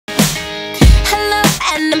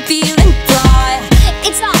when I'm feeling fly.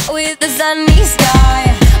 It's not with the sunny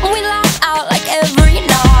sky. We laugh out like every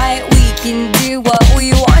night. We can do what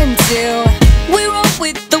we want to. We roll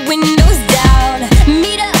with the windows down.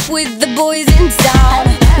 Meet up with the boys in town.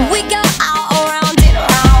 We go out around and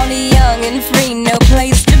around, young and free, no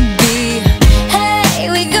place to be. Hey,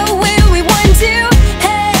 we go where we want to.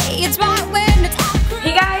 Hey, it's right when it's all crazy.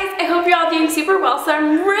 Hey guys, I hope you're all doing super well. So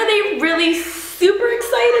I'm really super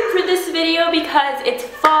excited for this video because it's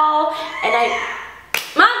fall and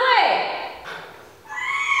Monday!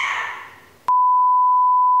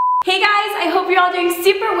 Hey guys, I hope you're all doing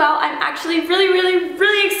super well. I'm actually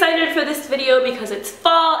really excited for this video because it's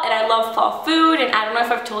fall and I love fall food, and I don't know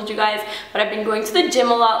if I've told you guys, but I've been going to the gym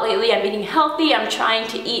a lot lately. I'm eating healthy, I'm trying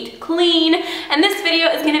to eat clean, and this video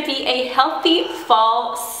is gonna be a healthy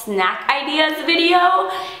fall snack ideas video,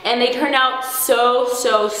 and they turned out so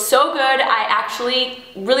good. I actually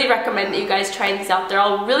really recommend that you guys try these out. They're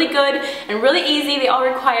all really good and really easy. They all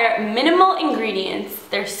require minimal ingredients.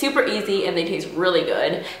 They're super easy and they taste really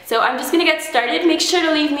good. So I'm just gonna get started. Make sure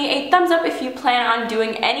to leave me a thumbs up if you plan on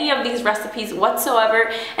doing any of these recipes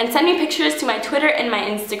whatsoever, and send me pictures to my Twitter and my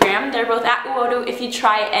Instagram. They're both at uwodoo if you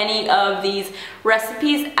try any of these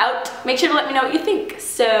recipes out. Make sure to let me know what you think.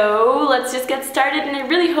 So let's just get started, and I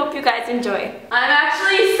really hope you guys enjoy. I'm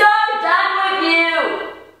actually so done with you!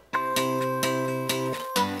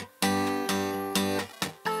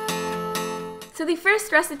 So the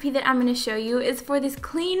first recipe that I'm going to show you is for this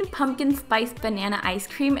clean pumpkin spice banana ice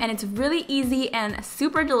cream, and it's really easy and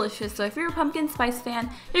super delicious. So if you're a pumpkin spice fan,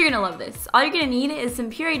 you're going to love this. All you're going to need is some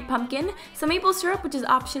pureed pumpkin, some maple syrup, which is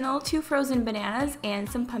optional, 2 frozen bananas, and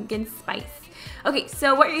some pumpkin spice. Okay,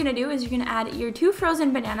 so what you're going to do is you're going to add your 2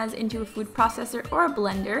 frozen bananas into a food processor or a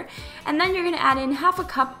blender, and then you're going to add in ½ a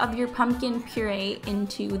cup of your pumpkin puree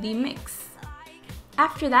into the mix.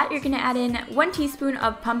 After that, you're going to add in 1 teaspoon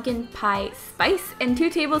of pumpkin pie spice and 2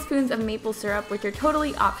 tablespoons of maple syrup, which are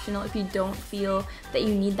totally optional if you don't feel that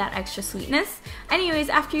you need that extra sweetness. Anyways,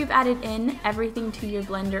 after you've added in everything to your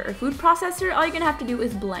blender or food processor, all you're going to have to do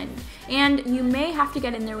is blend. And you may have to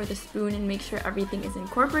get in there with a spoon and make sure everything is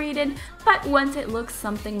incorporated, but once it looks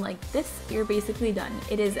something like this, you're basically done.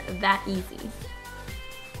 It is that easy.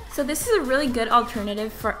 So this is a really good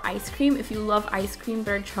alternative for ice cream if you love ice cream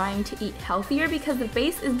but are trying to eat healthier, because the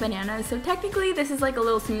base is bananas, so technically this is like a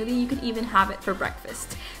little smoothie. You could even have it for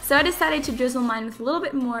breakfast. So I decided to drizzle mine with a little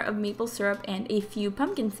bit more of maple syrup and a few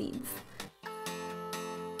pumpkin seeds.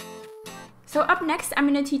 So up next,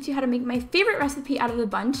 I'm going to teach you how to make my favorite recipe out of the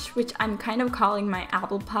bunch, which I'm kind of calling my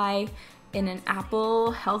apple pie in an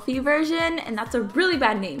apple healthy version, and that's a really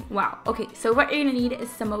bad name. Wow. Okay, so what you're gonna need is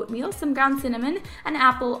some oatmeal, some ground cinnamon, an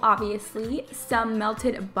apple obviously, some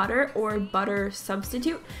melted butter or butter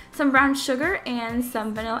substitute, some brown sugar, and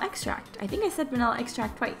some vanilla extract. I think I said vanilla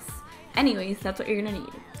extract twice. Anyways, that's what you're gonna need.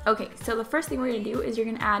 Okay, so the first thing we're gonna do is you're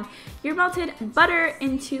gonna add your melted butter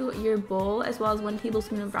into your bowl, as well as 1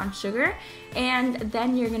 tablespoon of brown sugar, and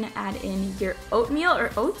then you're gonna add in your oatmeal or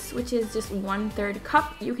oats, which is just 1/3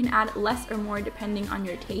 cup. You can add less or more depending on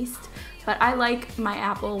your taste, but I like my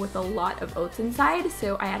apple with a lot of oats inside,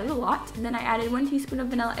 so I added a lot. And then I added 1 teaspoon of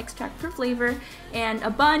vanilla extract for flavor and a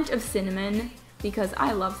bunch of cinnamon, because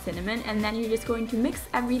I love cinnamon, and then you're just going to mix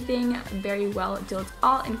everything very well until it's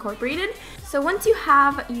all incorporated. So once you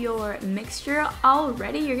have your mixture all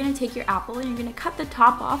ready, you're gonna take your apple and you're gonna cut the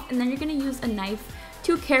top off, and then you're gonna use a knife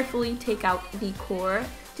to carefully take out the core.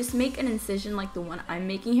 Just make an incision like the one I'm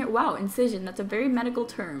making here. Wow, incision, that's a very medical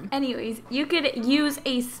term. Anyways, you could use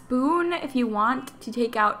a spoon if you want to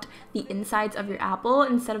take out the insides of your apple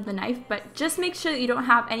instead of the knife, but just make sure that you don't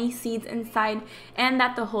have any seeds inside and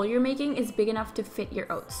that the hole you're making is big enough to fit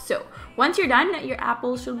your oats. So once you're done, your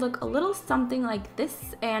apple should look a little something like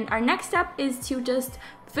this, and our next step is to just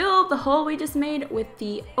fill the hole we just made with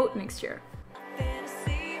the oat mixture.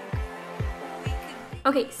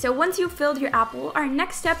 Okay, so once you've filled your apple, our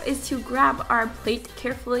next step is to grab our plate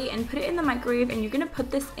carefully and put it in the microwave, and you're gonna put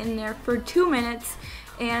this in there for 2 minutes,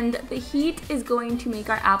 and the heat is going to make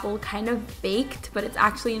our apple kind of baked, but it's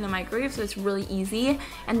actually in the microwave, so it's really easy.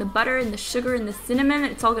 And the butter and the sugar and the cinnamon,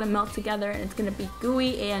 it's all gonna melt together and it's gonna be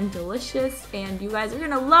gooey and delicious, and you guys are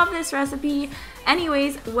gonna love this recipe.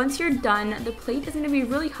 Anyways, once you're done, the plate is gonna be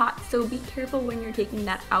really hot, so be careful when you're taking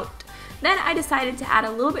that out. Then I decided to add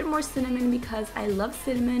a little bit more cinnamon because I love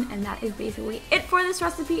cinnamon, and that is basically it for this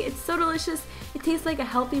recipe. It's so delicious. It tastes like a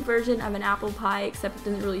healthy version of an apple pie, except it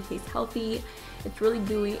doesn't really taste healthy. It's really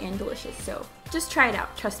gooey and delicious, so just try it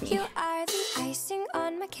out, trust me. You are the icing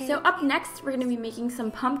on my cake. So up next, we're gonna be making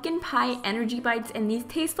some pumpkin pie energy bites, and these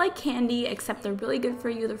taste like candy, except they're really good for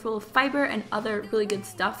you. They're full of fiber and other really good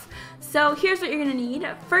stuff. So here's what you're gonna need.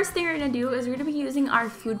 First thing we're gonna do is we're gonna be using our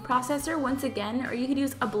food processor once again, or you could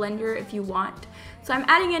use a blender if you want. So I'm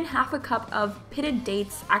adding in half a cup of pitted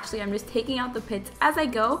dates. Actually, I'm just taking out the pits as I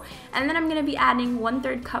go, and then I'm gonna be adding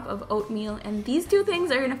 1/3 cup of oatmeal, and these two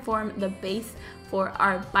things are gonna form the base for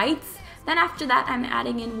our bites. Then after that, I'm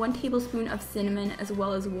adding in 1 tablespoon of cinnamon as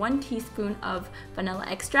well as 1 teaspoon of vanilla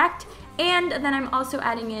extract. And then I'm also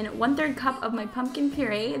adding in 1/3 cup of my pumpkin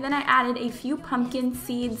puree. Then I added a few pumpkin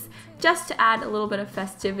seeds just to add a little bit of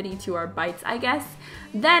festivity to our bites, I guess.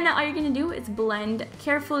 Then all you're gonna do is blend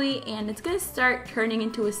carefully, and it's gonna start turning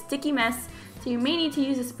into a sticky mess. So you may need to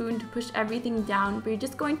use a spoon to push everything down, but you're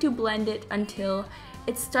just going to blend it until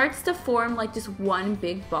it starts to form like just one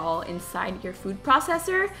big ball inside your food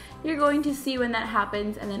processor. You're going to see when that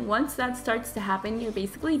happens, and then once that starts to happen, you're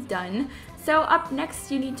basically done. So up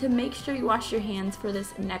next, you need to make sure you wash your hands for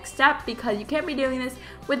this next step, because you can't be doing this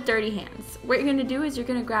with dirty hands. What you're gonna do is you're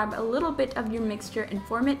gonna grab a little bit of your mixture and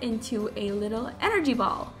form it into a little energy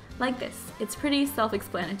ball, like this. It's pretty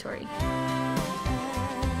self-explanatory.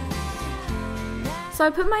 So I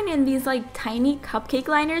put mine in these like tiny cupcake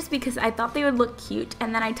liners because I thought they would look cute,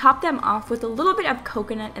 and then I topped them off with a little bit of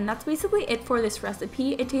coconut, and that's basically it for this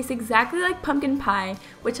recipe. It tastes exactly like pumpkin pie,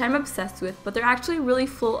 which I'm obsessed with, but they're actually really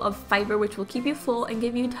full of fiber, which will keep you full and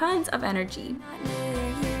give you tons of energy.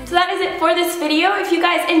 So that is it for this video. If you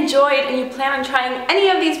guys enjoyed and you plan on trying any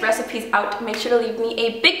of these recipes out, make sure to leave me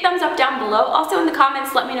a big thumbs up down below. Also in the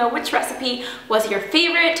comments, let me know which recipe was your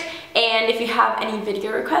favorite, and if you have any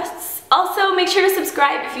video requests. Also, make sure to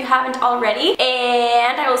subscribe if you haven't already,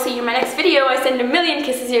 and I will see you in my next video. I send a million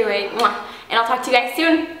kisses your way, mwah. And I'll talk to you guys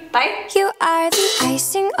soon. Bye! You are the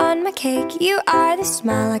icing on my cake. You are the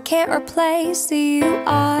smile I can't replace. You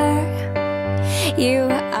are.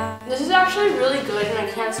 This is actually really good, and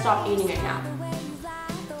I can't stop eating it now.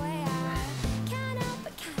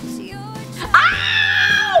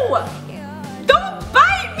 Ow!